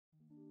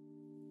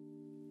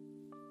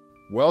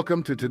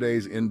Welcome to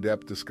today's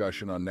in-depth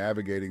discussion on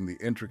navigating the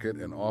intricate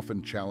and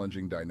often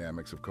challenging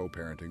dynamics of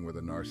co-parenting with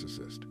a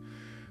narcissist.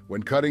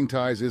 When cutting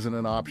ties isn't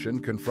an option,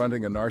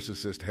 confronting a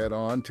narcissist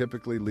head-on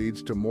typically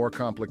leads to more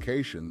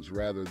complications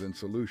rather than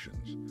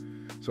solutions.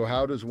 So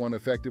how does one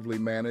effectively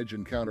manage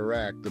and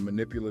counteract the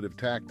manipulative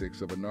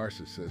tactics of a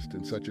narcissist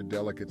in such a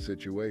delicate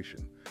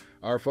situation?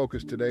 Our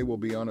focus today will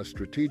be on a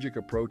strategic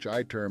approach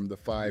I term the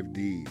 5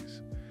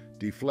 Ds.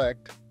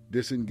 Deflect,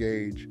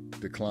 disengage,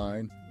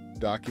 decline,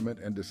 document,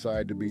 and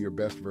decide to be your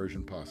best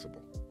version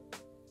possible.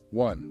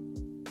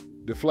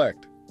 1.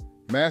 Deflect.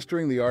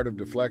 Mastering the art of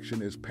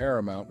deflection is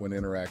paramount when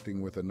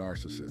interacting with a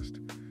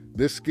narcissist.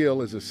 This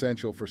skill is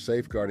essential for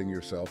safeguarding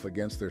yourself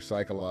against their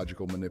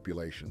psychological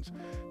manipulations.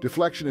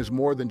 Deflection is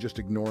more than just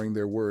ignoring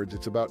their words,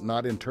 it's about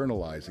not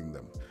internalizing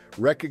them.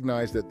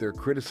 Recognize that their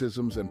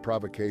criticisms and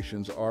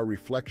provocations are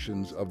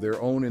reflections of their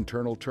own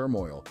internal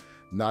turmoil,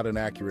 not an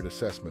accurate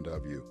assessment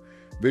of you.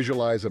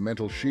 Visualize a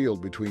mental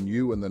shield between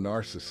you and the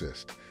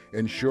narcissist,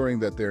 ensuring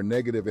that their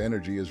negative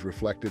energy is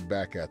reflected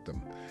back at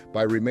them.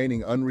 By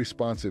remaining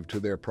unresponsive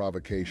to their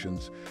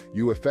provocations,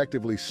 you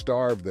effectively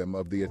starve them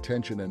of the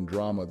attention and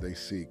drama they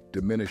seek,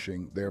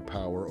 diminishing their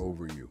power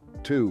over you.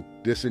 2.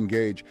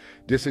 Disengage.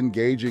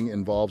 Disengaging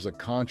involves a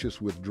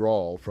conscious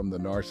withdrawal from the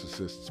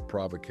narcissist's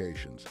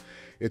provocations.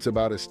 It's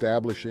about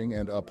establishing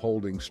and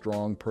upholding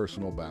strong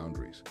personal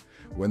boundaries.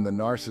 When the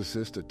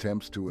narcissist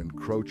attempts to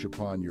encroach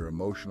upon your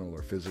emotional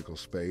or physical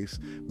space,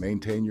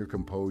 maintain your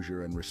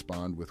composure and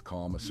respond with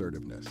calm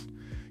assertiveness.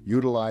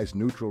 Utilize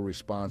neutral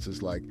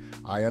responses like,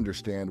 "I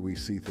understand we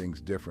see things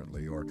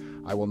differently," or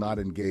 "I will not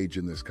engage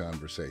in this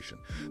conversation."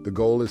 The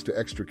goal is to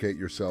extricate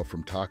yourself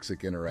from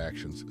toxic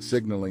interactions,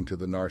 signaling to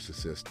the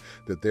narcissist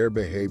that their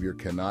behavior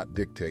cannot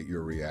dictate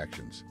your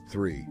reactions.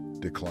 3.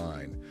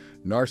 Decline.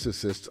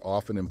 Narcissists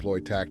often employ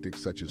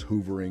tactics such as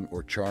hoovering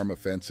or charm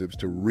offensives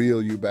to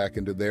reel you back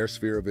into their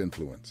sphere of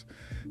influence.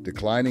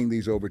 Declining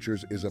these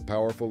overtures is a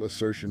powerful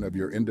assertion of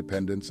your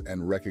independence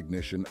and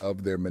recognition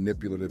of their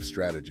manipulative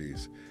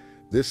strategies.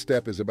 This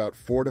step is about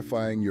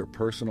fortifying your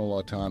personal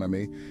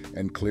autonomy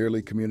and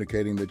clearly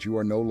communicating that you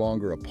are no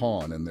longer a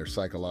pawn in their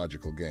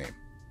psychological game.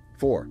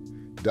 4.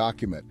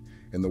 Document.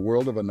 In the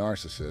world of a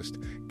narcissist,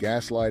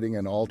 gaslighting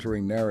and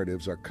altering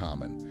narratives are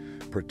common.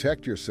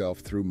 Protect yourself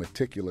through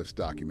meticulous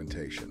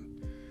documentation.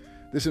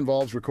 This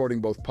involves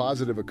recording both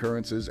positive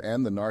occurrences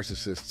and the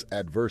narcissist's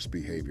adverse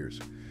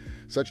behaviors.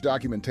 Such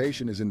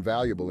documentation is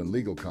invaluable in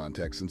legal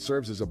contexts and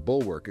serves as a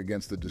bulwark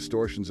against the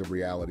distortions of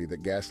reality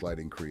that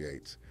gaslighting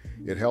creates.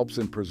 It helps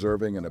in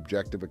preserving an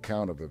objective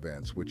account of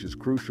events, which is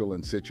crucial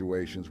in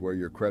situations where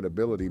your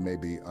credibility may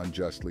be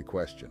unjustly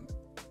questioned.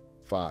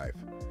 5.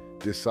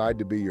 Decide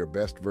to be your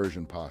best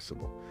version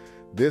possible.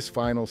 This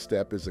final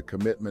step is a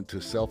commitment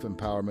to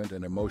self-empowerment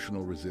and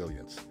emotional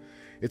resilience.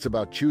 It's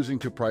about choosing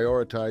to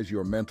prioritize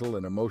your mental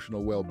and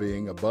emotional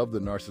well-being above the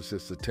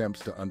narcissist's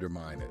attempts to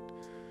undermine it.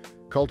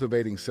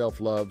 Cultivating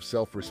self-love,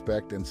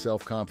 self-respect, and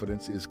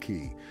self-confidence is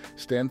key.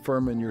 Stand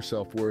firm in your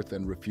self-worth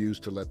and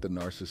refuse to let the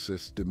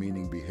narcissist's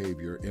demeaning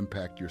behavior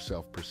impact your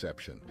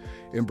self-perception.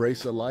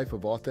 Embrace a life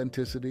of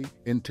authenticity,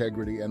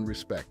 integrity, and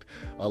respect,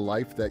 a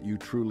life that you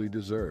truly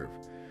deserve.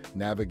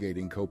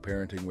 Navigating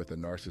co-parenting with a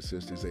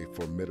narcissist is a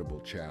formidable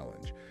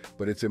challenge,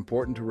 but it's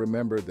important to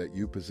remember that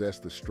you possess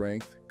the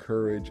strength,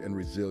 courage, and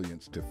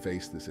resilience to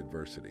face this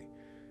adversity.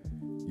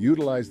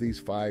 Utilize these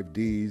 5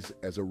 Ds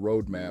as a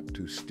roadmap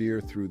to steer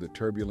through the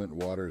turbulent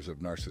waters of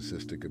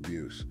narcissistic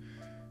abuse.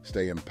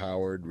 Stay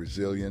empowered,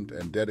 resilient,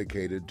 and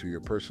dedicated to your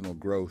personal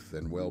growth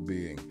and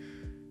well-being.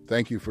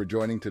 Thank you for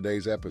joining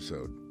today's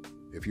episode.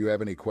 If you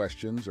have any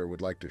questions or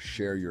would like to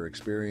share your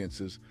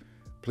experiences,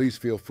 please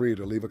feel free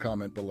to leave a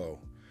comment below.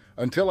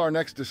 Until our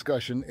next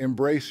discussion,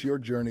 embrace your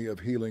journey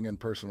of healing and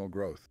personal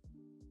growth.